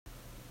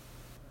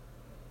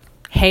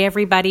Hey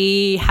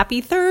everybody,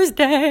 happy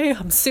Thursday.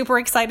 I'm super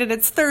excited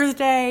it's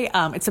Thursday.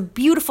 It's a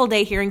beautiful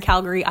day here in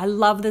Calgary. I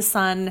love the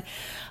sun.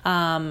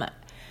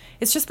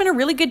 It's just been a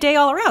really good day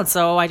all around.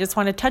 So I just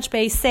want to touch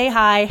base, say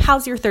hi.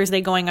 How's your Thursday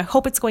going? I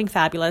hope it's going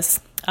fabulous.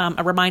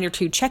 A reminder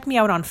to check me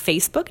out on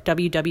Facebook,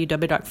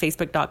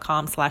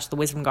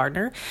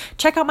 www.facebook.com/thewisdomgardener.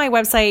 Check out my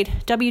website,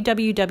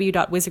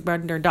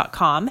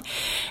 www.wisdomgardener.com.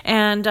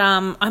 And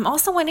I'm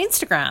also on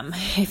Instagram,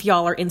 if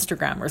y'all are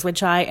Instagrammers,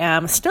 which I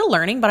am still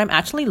learning, but I'm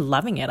actually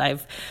loving it.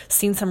 I've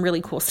seen some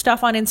really cool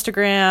stuff on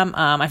Instagram.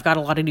 I've got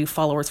a lot of new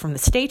followers from the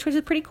States, which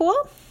is pretty cool.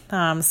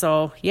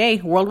 So yay,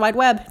 World Wide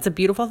Web. It's a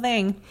beautiful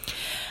thing.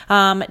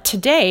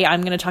 Today, I'm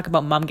going to talk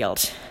about mom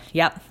guilt.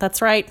 Yep,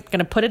 that's right. Going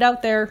to put it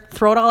out there,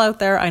 throw it all out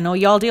there. I know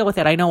y'all deal with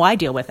it. I know I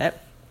deal with it.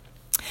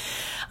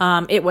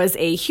 It was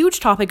a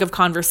huge topic of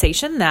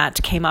conversation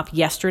that came up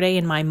yesterday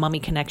in my Mummy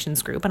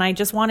Connections group, and I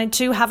just wanted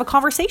to have a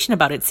conversation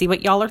about it, see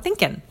what y'all are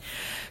thinking.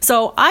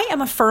 So I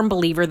am a firm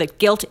believer that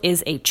guilt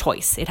is a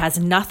choice. It has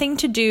nothing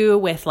to do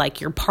with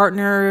like your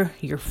partner,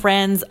 your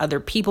friends,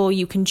 other people.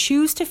 You can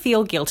choose to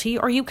feel guilty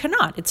or you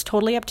cannot. It's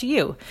totally up to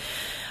you.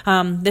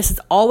 This has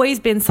always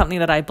been something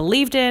that I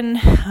believed in.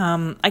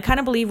 I kind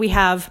of believe we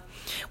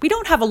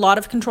don't have a lot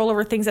of control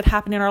over things that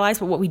happen in our lives,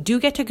 but what we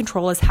do get to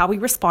control is how we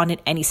respond in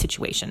any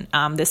situation,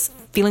 this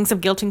feelings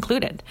of guilt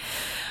included.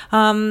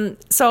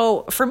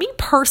 So for me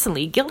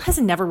personally, guilt has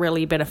never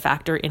really been a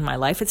factor in my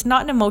life. It's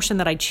not an emotion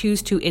that I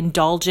choose to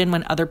indulge in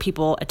when other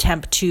people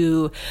attempt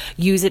to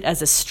use it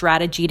as a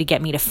strategy to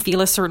get me to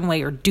feel a certain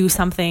way or do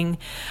something.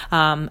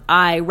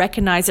 I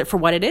recognize it for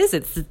what it is.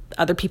 It's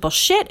other people's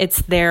shit.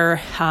 It's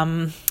their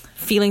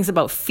feelings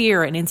about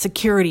fear and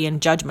insecurity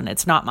and judgment.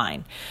 It's not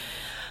mine.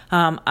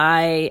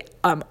 I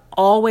am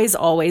always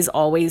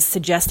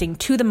suggesting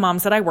to the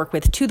moms that I work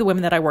with, to the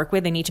women that I work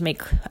with, they need to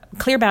make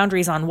clear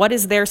boundaries on what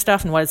is their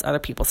stuff and what is other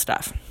people's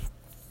stuff.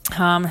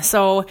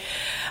 So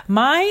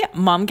my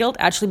mom guilt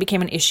actually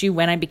became an issue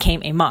when I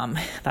became a mom.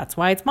 That's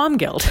why it's mom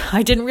guilt.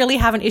 I didn't really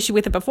have an issue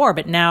with it before,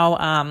 but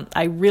now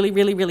I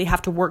really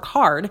have to work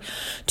hard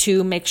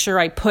to make sure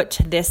I put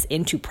this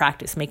into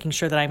practice, making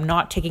sure that I'm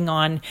not taking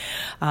on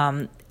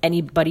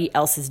anybody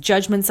else's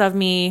judgments of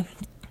me.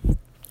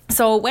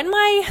 So when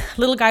my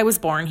little guy was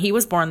born, he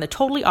was born the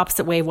totally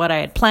opposite way of what I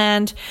had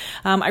planned.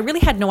 I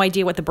really had no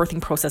idea what the birthing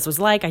process was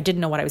like. I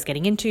didn't know what I was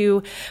getting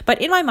into.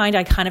 But in my mind,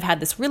 I kind of had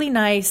this really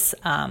nice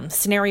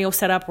scenario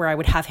set up where I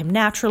would have him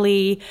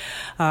naturally.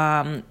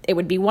 It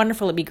would be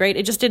wonderful. It'd be great.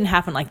 It just didn't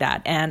happen like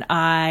that. And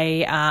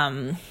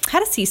I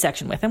had a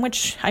C-section with him,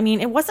 which, I mean,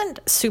 it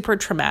wasn't super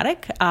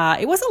traumatic.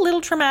 It was a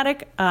little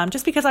traumatic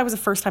just because I was a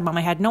first-time mom.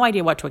 I had no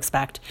idea what to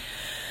expect.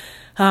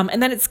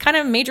 And then it's kind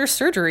of major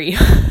surgery.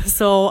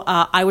 So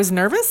I was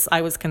nervous.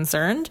 I was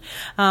concerned.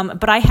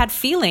 But I had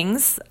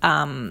feelings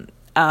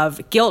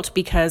of guilt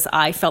because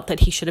I felt that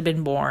he should have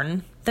been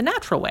born the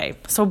natural way.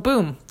 So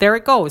boom, there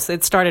it goes.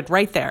 It started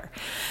right there.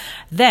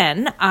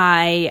 Then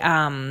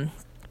I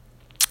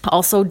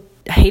also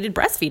hated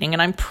breastfeeding,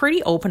 and I'm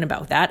pretty open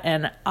about that.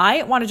 And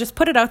I want to just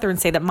put it out there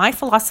and say that my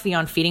philosophy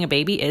on feeding a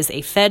baby is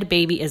a fed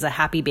baby is a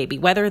happy baby,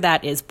 whether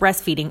that is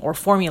breastfeeding or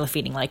formula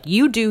feeding. Like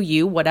you do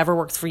you, whatever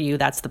works for you,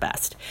 that's the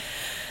best.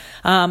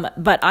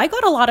 But I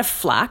got a lot of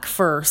flack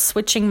for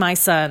switching my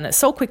son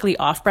so quickly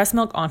off breast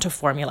milk onto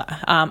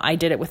formula. I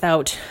did it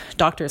without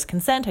doctor's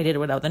consent. I did it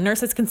without the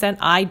nurse's consent.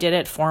 I did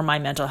it for my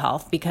mental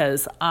health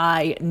because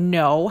I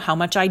know how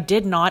much I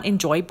did not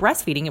enjoy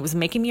breastfeeding. It was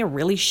making me a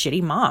really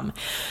shitty mom.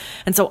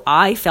 And so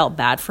I felt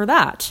bad for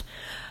that.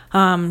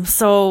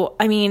 So,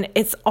 I mean,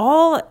 it's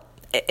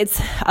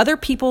other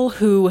people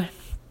who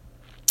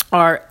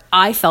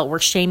I felt were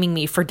shaming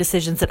me for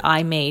decisions that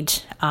I made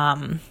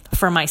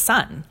for my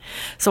son.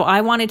 So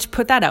I wanted to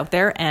put that out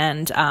there.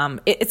 And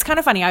it's kind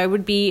of funny. I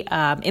would be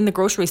in the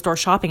grocery store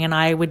shopping and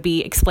I would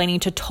be explaining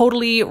to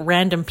totally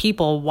random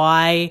people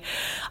why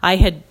I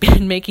had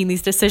been making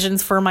these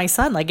decisions for my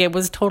son. Like it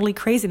was totally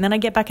crazy. And then I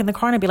get back in the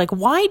car and I'd be like,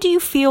 why do you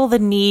feel the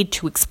need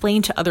to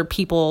explain to other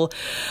people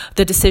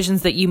the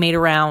decisions that you made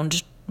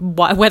around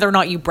whether or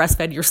not you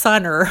breastfed your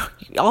son or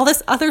all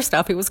this other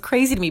stuff? It was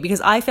crazy to me because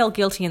I felt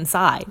guilty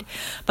inside.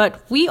 But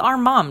we are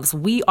moms.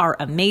 We are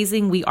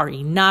amazing. We are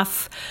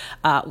enough.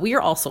 We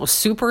are also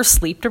super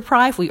sleep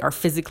deprived. We are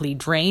physically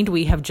drained.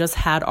 We have just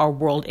had our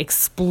world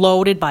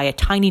exploded by a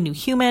tiny new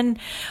human.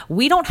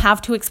 We don't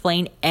have to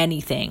explain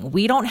anything.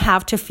 We don't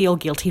have to feel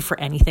guilty for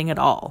anything at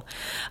all.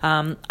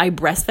 I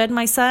breastfed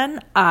my son.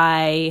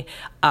 I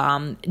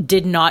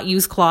did not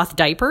use cloth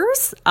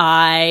diapers.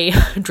 I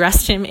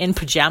dressed him in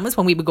pajamas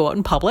when we would go out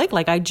in public.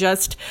 Like I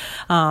just,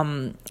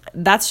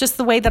 that's just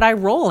the way that I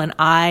roll. And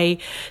I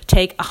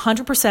take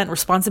 100%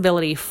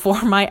 responsibility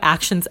for my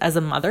actions as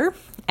a mother.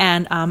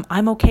 And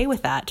I'm okay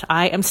with that.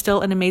 I am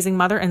still an amazing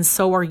mother. And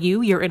so are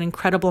you. You're an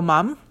incredible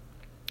mom.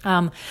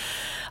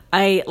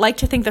 I like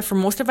to think that for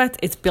most of us,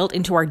 it's built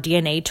into our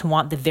DNA to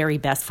want the very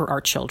best for our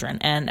children.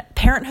 And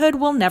parenthood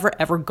will never,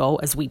 ever go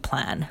as we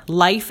plan.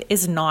 Life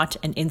is not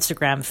an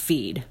Instagram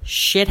feed.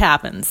 Shit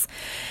happens.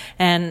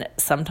 And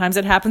sometimes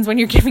it happens when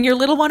you're giving your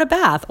little one a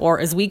bath, or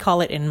as we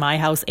call it in my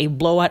house, a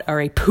blowout or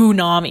a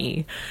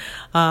poo-nami.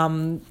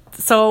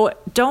 So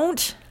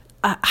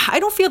I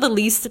don't feel the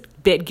least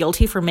bit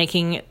guilty for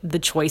making the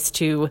choice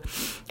to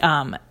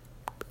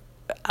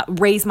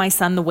raise my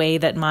son the way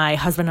that my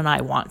husband and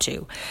I want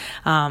to.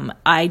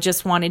 I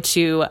just wanted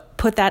to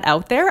put that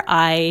out there.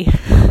 I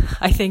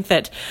think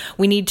that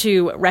we need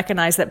to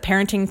recognize that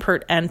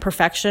parenting and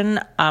perfection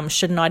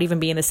should not even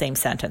be in the same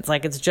sentence.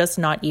 Like, it's just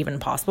not even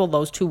possible.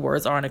 Those two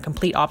words are in a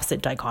complete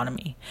opposite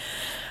dichotomy.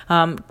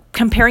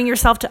 Comparing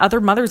yourself to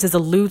other mothers is a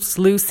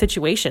lose-lose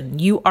situation.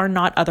 You are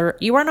not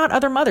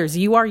other mothers.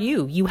 You are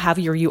you. You have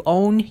your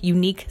own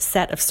unique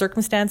set of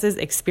circumstances,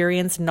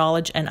 experience,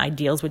 knowledge, and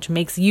ideals, which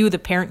makes you the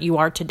parent you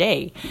are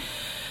today.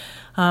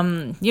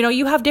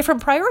 You have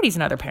different priorities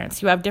than other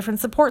parents. You have different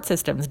support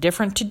systems,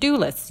 different to-do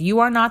lists. You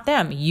are not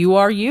them. You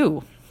are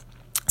you.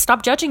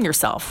 Stop judging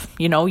yourself.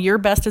 Your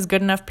best is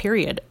good enough,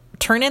 period.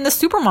 Turn in the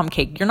supermom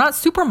cake. You're not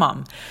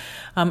supermom.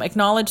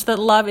 Acknowledge that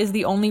love is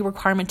the only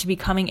requirement to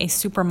becoming a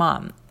super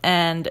mom.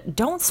 And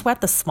don't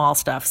sweat the small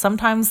stuff.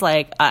 Sometimes,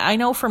 I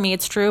know for me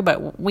it's true,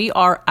 but we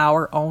are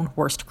our own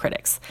worst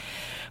critics.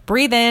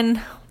 Breathe in,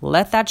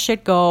 let that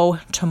shit go.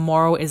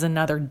 Tomorrow is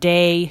another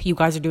day. You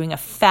guys are doing a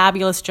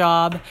fabulous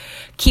job.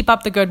 Keep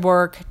up the good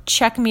work.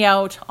 Check me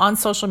out on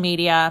social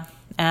media,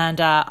 and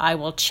I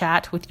will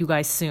chat with you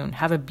guys soon.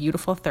 Have a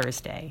beautiful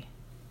Thursday.